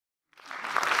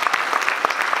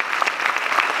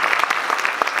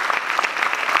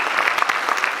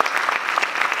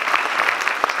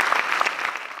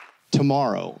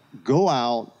tomorrow, go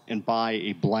out and buy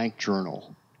a blank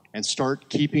journal and start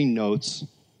keeping notes,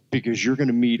 because you're going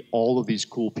to meet all of these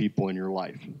cool people in your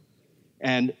life.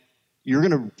 And you're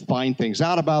going to find things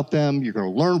out about them. You're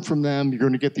going to learn from them. You're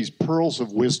going to get these pearls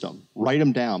of wisdom. Write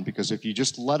them down, because if you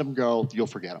just let them go, you'll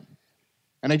forget them.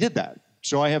 And I did that.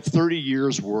 So I have 30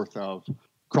 years worth of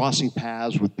crossing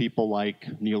paths with people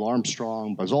like Neil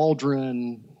Armstrong, Buzz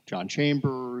Aldrin, John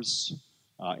Chambers,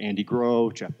 Andy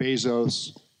Grove, Jeff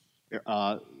Bezos,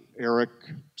 Eric,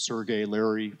 Sergey,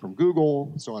 Larry from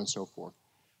Google, so on and so forth.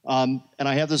 And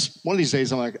I have this, one of these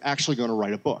days, I'm actually going to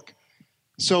write a book.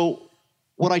 So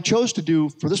what I chose to do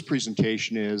for this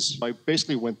presentation is I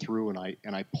basically went through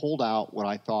and I pulled out what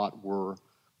I thought were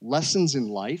lessons in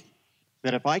life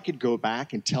that if I could go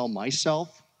back and tell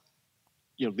myself,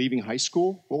 you know, leaving high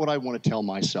school, what would I want to tell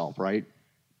myself, right?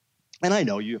 And I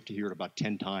know you have to hear it about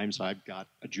 10 times. I've got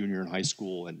a junior in high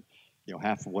school, and you know,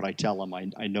 half of what I tell him,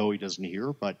 I know he doesn't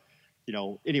hear, but you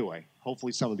know, anyway,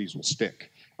 hopefully some of these will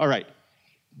stick. All right.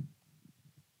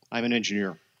 I'm an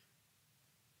engineer.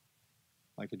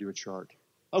 I could do a chart.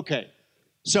 Okay,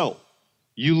 so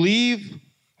you leave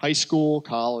high school,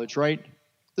 college, right?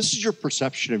 This is your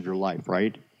perception of your life,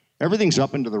 right? Everything's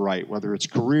up and to the right, whether it's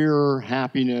career,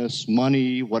 happiness,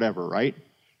 money, whatever, right?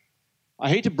 I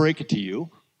hate to break it to you,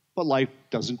 but life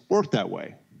doesn't work that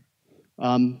way.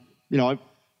 You know,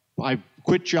 I've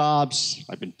quit jobs.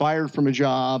 I've been fired from a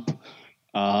job.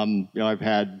 You know, I've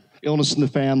had illness in the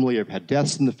family. I've had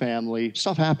deaths in the family.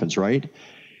 Stuff happens, right?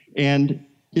 And,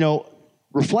 you know,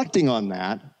 reflecting on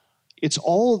that, it's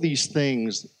all of these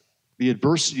things, the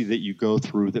adversity that you go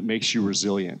through that makes you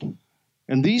resilient.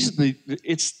 And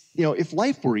it's, you know, if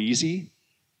life were easy,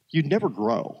 you'd never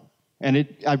grow. And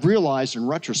I've realized in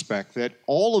retrospect that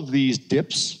all of these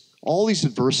dips, all these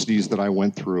adversities that I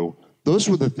went through, those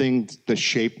were the things that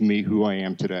shaped me who I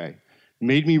am today,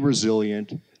 made me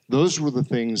resilient. Those were the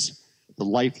things, the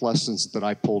life lessons that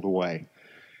I pulled away.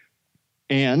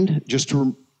 And just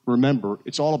to remember,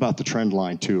 it's all about the trend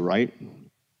line too, right?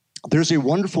 There's a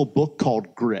wonderful book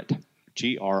called Grit,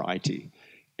 G-R-I-T.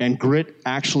 And Grit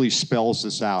actually spells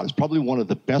this out. It's probably one of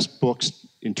the best books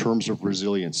in terms of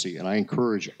resiliency, and I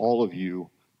encourage all of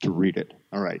you to read it.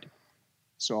 All right,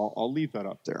 so I'll leave that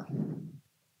up there.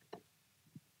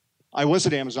 I was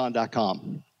at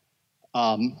Amazon.com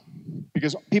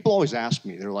because people always ask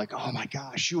me, they're like, oh my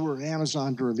gosh, you were at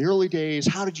Amazon during the early days.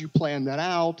 How did you plan that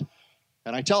out?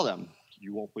 And I tell them,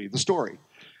 you won't believe the story.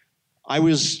 In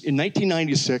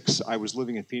 1996, I was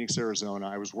living in Phoenix, Arizona.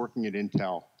 I was working at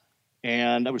Intel.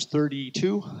 And I was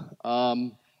 32.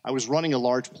 I was running a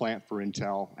large plant for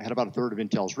Intel. I had about a third of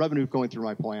Intel's revenue going through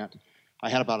my plant. I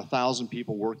had about 1,000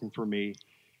 people working for me.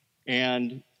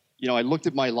 And you know, I looked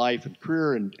at my life and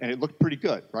career, and it looked pretty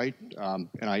good, right? And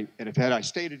if I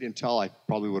stayed at Intel, I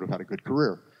probably would have had a good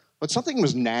career. But something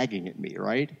was nagging at me,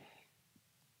 right?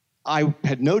 I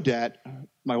had no debt.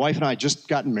 My wife and I had just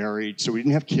gotten married, so we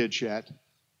didn't have kids yet.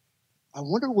 I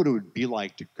wonder what it would be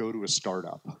like to go to a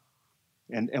startup.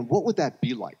 And what would that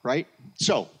be like, right?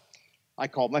 So I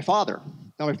called my father.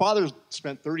 Now, my father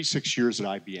spent 36 years at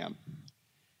IBM.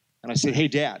 And I said, hey,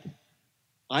 Dad,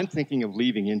 I'm thinking of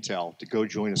leaving Intel to go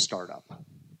join a startup.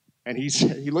 And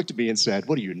he looked at me and said,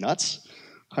 what are you, nuts?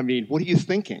 I mean, what are you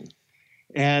thinking?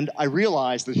 And I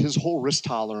realized that his whole risk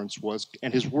tolerance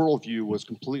and his worldview was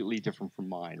completely different from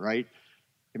mine, right?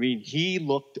 I mean, he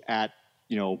looked at,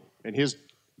 you know, in his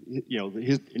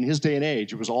day and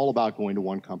age, it was all about going to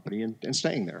one company and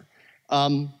staying there.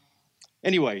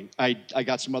 Anyway, I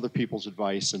got some other people's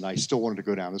advice, and I still wanted to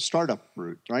go down the startup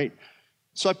route, right?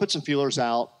 So I put some feelers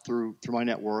out through my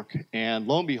network, and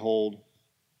lo and behold,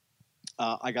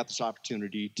 I got this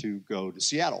opportunity to go to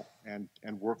Seattle and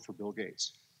work for Bill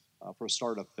Gates for a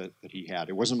startup that he had.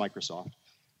 It wasn't Microsoft.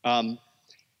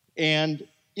 And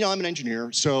you know, I'm an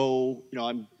engineer, so you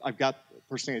know, I've got, the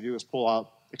first thing I do is pull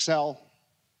out Excel,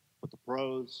 put the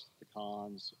pros, the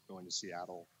cons of going to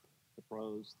Seattle, the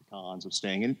pros, the cons of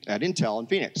staying at Intel in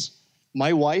Phoenix.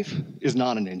 My wife is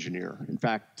not an engineer. In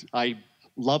fact, I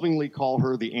lovingly call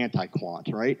her the anti-quant,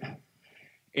 right?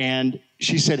 And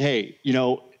she said, hey, you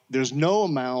know, there's no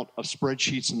amount of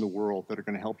spreadsheets in the world that are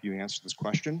going to help you answer this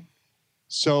question.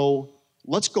 So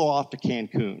let's go off to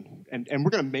Cancun, and we're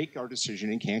going to make our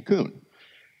decision in Cancun.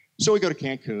 So we go to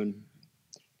Cancun,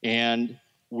 and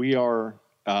we're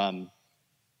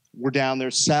down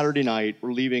there Saturday night.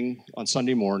 We're leaving on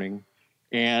Sunday morning,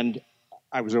 and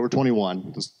I was over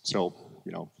 21, so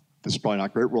you know, this is probably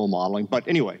not great role modeling, but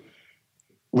anyway,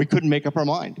 we couldn't make up our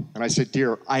mind. And I said,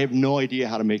 dear, I have no idea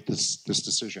how to make this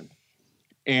decision.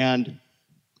 And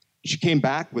she came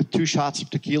back with 2 shots of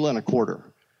tequila and a quarter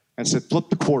and said, flip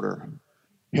the quarter.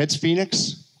 Heads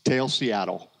Phoenix, tails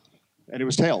Seattle. And it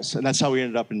was tails, and that's how we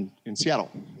ended up in Seattle.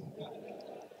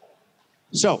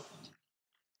 So,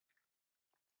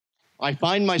 I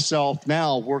find myself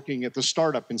now working at the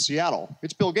startup in Seattle.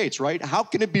 It's Bill Gates, right? How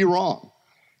can it be wrong?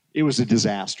 It was a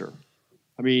disaster.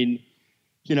 I mean,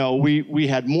 you know, we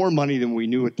had more money than we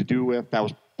knew what to do with. That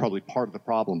was probably part of the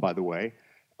problem, by the way.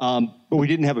 But we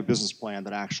didn't have a business plan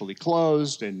that actually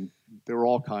closed, and there were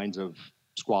all kinds of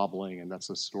squabbling, and that's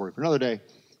a story for another day.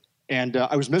 And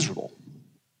I was miserable.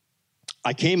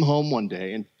 I came home one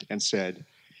day and said,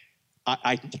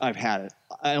 I've had it.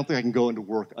 I don't think I can go into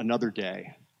work another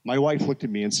day. My wife looked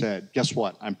at me and said, guess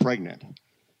what? I'm pregnant.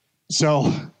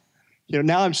 So, you know,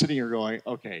 now I'm sitting here going,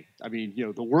 okay, I mean, you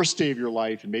know, the worst day of your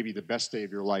life and maybe the best day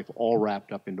of your life all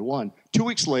wrapped up into one. 2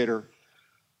 weeks later,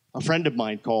 a friend of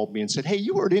mine called me and said, hey,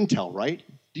 you were at Intel, right?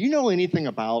 Do you know anything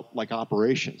about like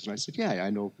operations? And I said, yeah, I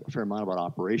know a fair amount about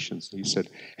operations. And he said,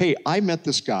 hey, I met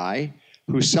this guy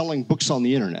who's selling books on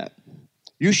the internet.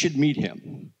 You should meet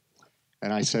him.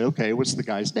 And I said, okay, what's the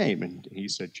guy's name? And he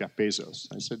said, Jeff Bezos.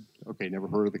 I said, okay, never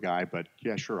heard of the guy, but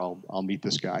yeah, sure, I'll meet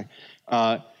this guy.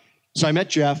 So I met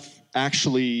Jeff.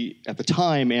 Actually, at the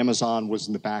time, Amazon was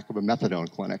in the back of a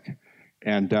methadone clinic.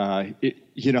 And,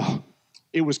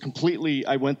 it was completely,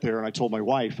 I went there and I told my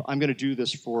wife, I'm going to do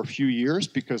this for a few years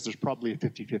because there's probably a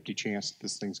 50-50 chance that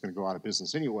this thing's going to go out of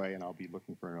business anyway, and I'll be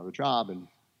looking for another job. And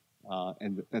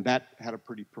that had a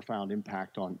pretty profound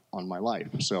impact on my life.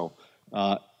 So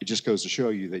it just goes to show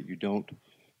you that you don't,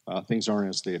 things aren't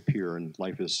as they appear, and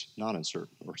life is not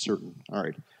uncertain or certain. All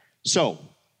right. So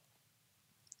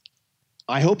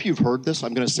I hope you've heard this.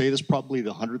 I'm going to say this probably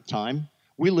the 100th time.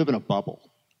 We live in a bubble,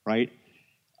 right?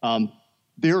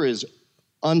 There is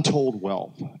untold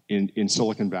wealth in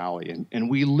Silicon Valley, and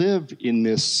we live in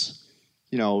this,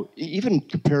 you know, even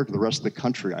compared to the rest of the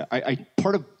country.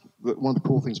 Part of one of the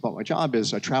cool things about my job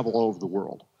is I travel all over the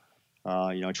world.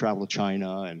 You know, I travel to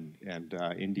China and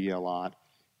India a lot.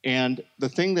 And the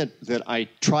thing that I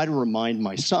try to remind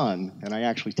my son, and I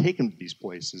actually take him to these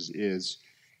places, is,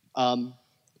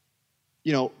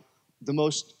 you know,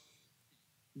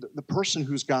 the person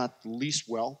who's got the least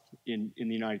wealth in the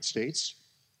United States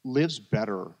lives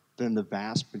better than the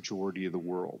vast majority of the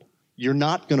world. You're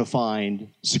not going to find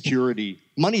security.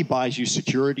 Money buys you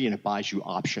security and it buys you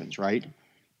options, right?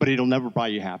 But it'll never buy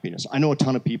you happiness. I know a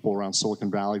ton of people around Silicon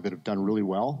Valley that have done really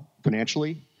well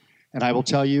financially, and I will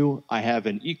tell you, I have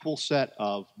an equal set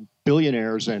of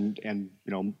billionaires and you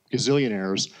know,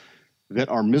 gazillionaires that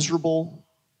are miserable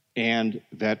and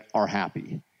that are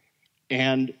happy.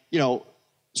 And you know,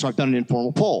 so I've done an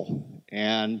informal poll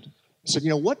and said, you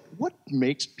know, what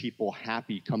makes people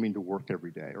happy coming to work every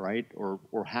day, right?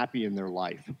 Or happy in their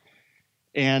life?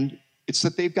 And it's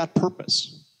that they've got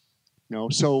purpose. You know,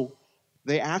 so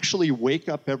they actually wake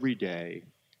up every day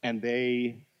and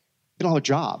they don't have a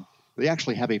job. They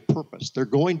actually have a purpose. They're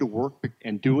going to work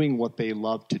and doing what they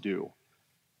love to do.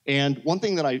 And one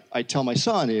thing that I tell my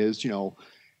son is, you know,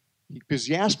 because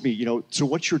he asked me, you know, so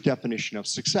what's your definition of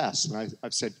success? And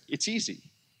I've said, it's easy.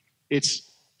 It's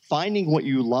finding what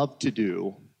you love to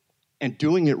do and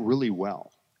doing it really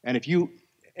well. And if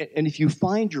you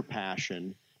find your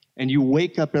passion and you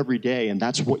wake up every day and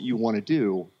that's what you want to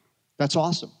do, that's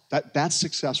awesome. That's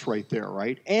success right there,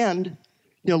 right? And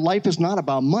you know, life is not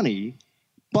about money,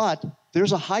 but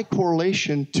there's a high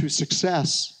correlation to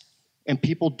success and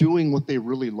people doing what they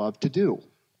really love to do.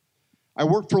 I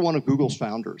worked for one of Google's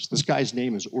founders. This guy's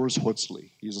name is Urs Hutzli.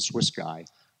 He's a Swiss guy.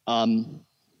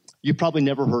 You've probably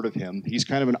never heard of him. He's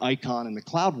kind of an icon in the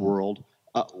cloud world.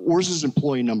 Urs is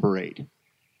employee number 8.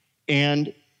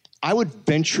 And I would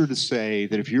venture to say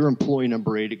that if you're employee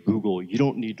number 8 at Google, you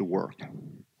don't need to work.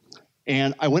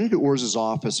 And I went into Urs's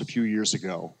office a few years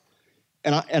ago,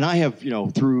 and I have, you know,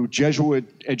 through Jesuit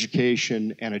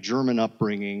education and a German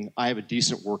upbringing, I have a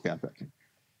decent work ethic.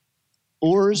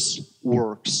 Urs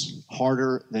works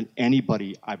harder than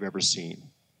anybody I've ever seen.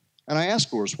 And I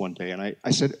asked Urs one day, and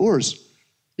I said, Urs,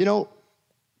 you know,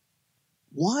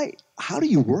 how do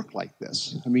you work like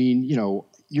this? I mean, you know,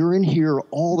 you're in here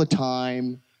all the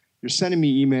time. You're sending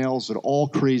me emails at all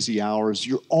crazy hours.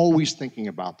 You're always thinking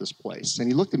about this place. And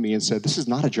he looked at me and said, this is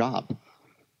not a job.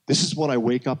 This is what I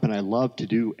wake up and I love to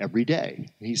do every day.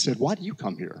 And he said, why do you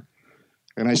come here?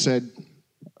 And I said,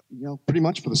 you know, pretty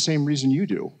much for the same reason you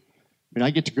do. I mean,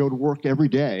 I get to go to work every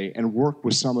day and work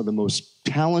with some of the most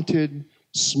talented,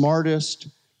 smartest,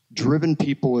 driven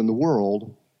people in the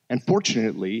world. And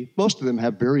fortunately, most of them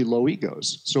have very low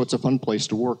egos. So it's a fun place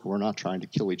to work. We're not trying to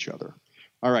kill each other.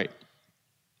 All right.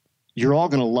 You're all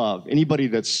going to love, anybody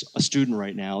that's a student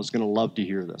right now is going to love to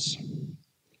hear this.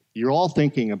 You're all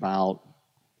thinking about,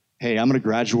 hey, I'm going to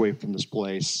graduate from this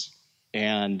place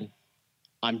and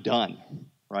I'm done,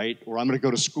 right? Or I'm going to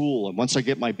go to school and once I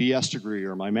get my BS degree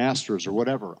or my master's or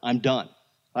whatever, I'm done.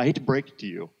 I hate to break it to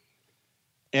you.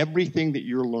 Everything that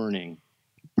you're learning,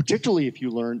 particularly if you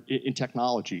learn in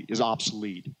technology, is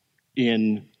obsolete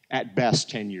in, at best,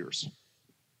 10 years.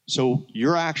 So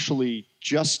you're actually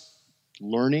just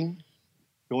learning,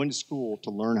 going to school to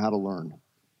learn how to learn.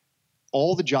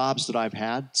 All the jobs that I've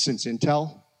had since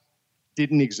Intel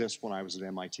didn't exist when I was at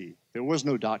MIT. There was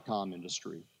no dot-com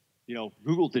industry. You know,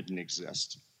 Google didn't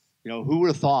exist. You know, who would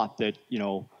have thought that, you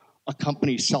know, a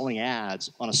company selling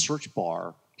ads on a search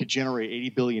bar could generate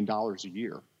 $80 billion a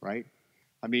year, right?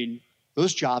 I mean,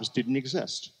 those jobs didn't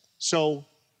exist. So,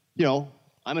 you know,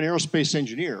 I'm an aerospace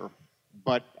engineer,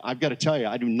 but I've got to tell you,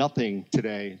 I do nothing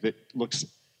today that looks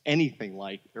anything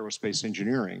like aerospace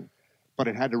engineering, but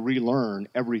it had to relearn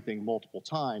everything multiple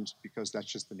times because that's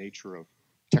just the nature of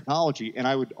technology. And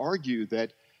I would argue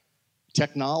that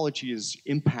technology is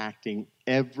impacting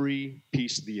every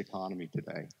piece of the economy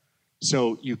today.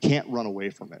 So you can't run away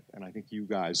from it. And I think you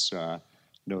guys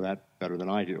know that better than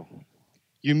I do.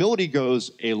 Humility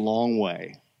goes a long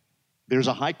way. There's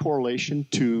a high correlation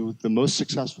to the most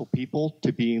successful people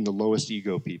to being the lowest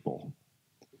ego people.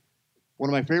 One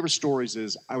of my favorite stories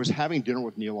is I was having dinner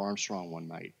with Neil Armstrong one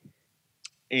night.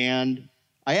 And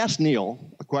I asked Neil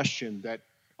a question that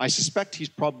I suspect he's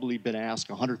probably been asked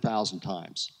 100,000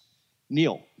 times.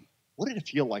 Neil, what did it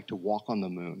feel like to walk on the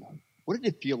moon? What did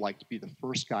it feel like to be the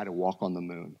first guy to walk on the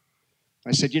moon?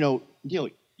 I said, Neil,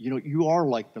 you are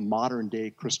like the modern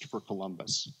day Christopher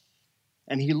Columbus.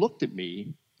 And he looked at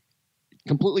me,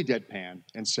 completely deadpan,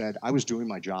 and said, I was doing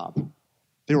my job.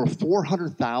 There were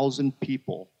 400,000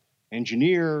 people,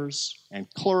 engineers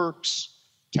and clerks,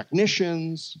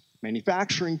 technicians,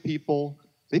 manufacturing people.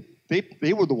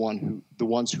 They were the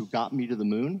ones who got me to the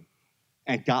moon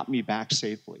and got me back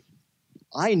safely.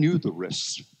 I knew the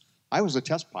risks. I was a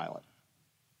test pilot,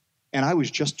 and I was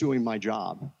just doing my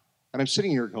job. And I'm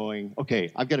sitting here going,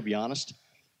 okay, I've got to be honest.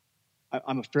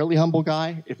 I'm a fairly humble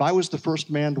guy. If I was the first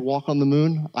man to walk on the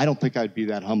moon, I don't think I'd be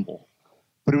that humble.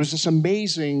 But it was this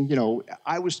amazing, you know,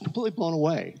 I was completely blown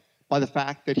away by the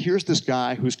fact that here's this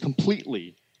guy who's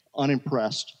completely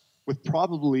unimpressed with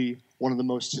probably one of the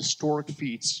most historic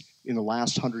feats in the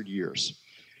last 100 years.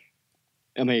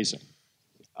 Amazing.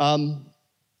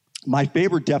 My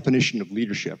favorite definition of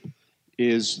leadership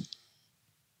is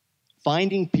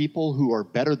finding people who are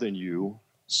better than you,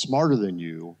 smarter than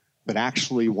you, that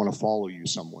actually want to follow you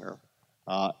somewhere.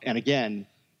 And again,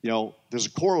 you know, there's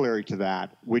a corollary to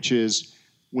that, which is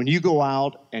when you go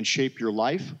out and shape your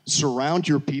life, surround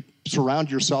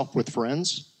yourself with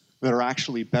friends that are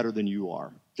actually better than you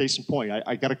are. Case in point,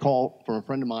 I got a call from a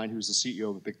friend of mine who's the CEO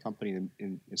of a big company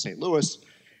in St. Louis,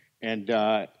 and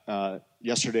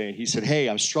yesterday, and he said, hey,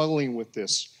 I'm struggling with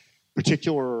this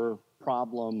particular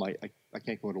problem. I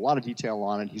can't go into a lot of detail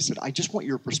on it. He said, I just want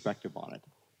your perspective on it.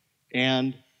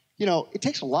 And you know, it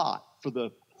takes a lot for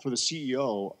the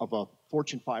CEO of a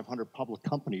Fortune 500 public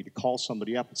company to call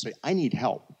somebody up and say, I need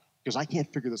help because I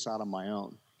can't figure this out on my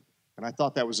own. And I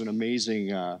thought that was an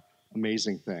amazing,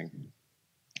 amazing thing.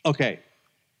 Okay,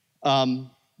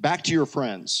 back to your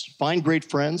friends. Find great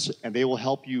friends and they will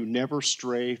help you never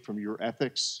stray from your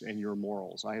ethics and your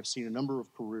morals. I have seen a number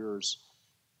of careers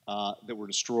that were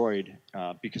destroyed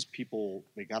because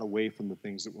they got away from the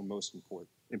things that were most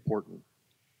important.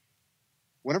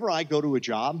 Whenever I go to a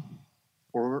job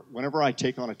or whenever I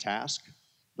take on a task,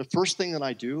 the first thing that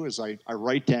I do is I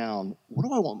write down, what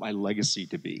do I want my legacy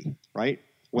to be, right?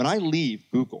 When I leave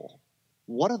Google,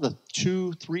 what are the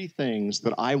 2-3 things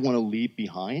that I want to leave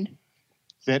behind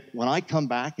that when I come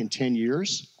back in 10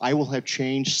 years, I will have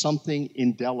changed something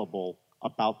indelible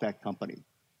about that company.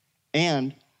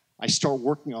 And I start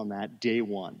working on that day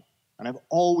one. And I've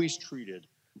always treated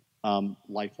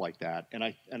life like that.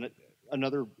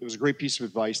 It was a great piece of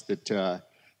advice that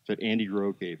Andy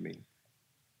Grove gave me.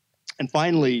 And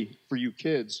finally, for you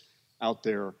kids out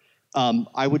there,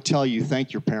 I would tell you,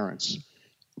 thank your parents.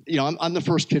 You know, I'm the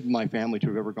first kid in my family to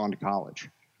have ever gone to college.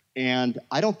 And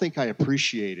I don't think I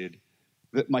appreciated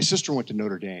that my sister went to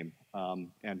Notre Dame.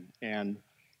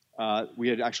 We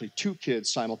had actually 2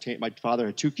 kids simultaneously. My father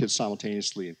had 2 kids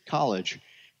simultaneously in college.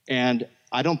 And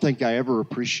I don't think I ever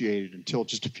appreciated until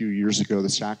just a few years ago the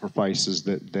sacrifices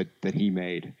that he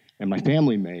made and my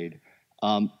family made.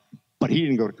 But he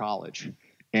didn't go to college.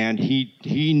 And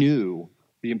he knew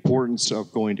the importance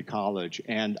of going to college.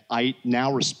 And I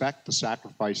now respect the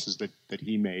sacrifices that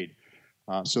he made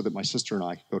so that my sister and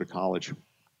I could go to college.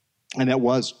 And that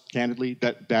was, candidly,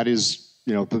 that is,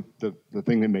 you know, the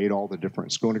thing that made all the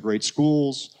difference. Going to great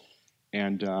schools,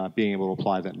 and being able to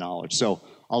apply that knowledge. So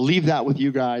I'll leave that with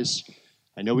you guys.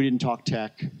 I know we didn't talk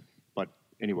tech, but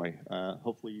anyway,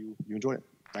 hopefully you enjoyed it.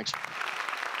 Thanks.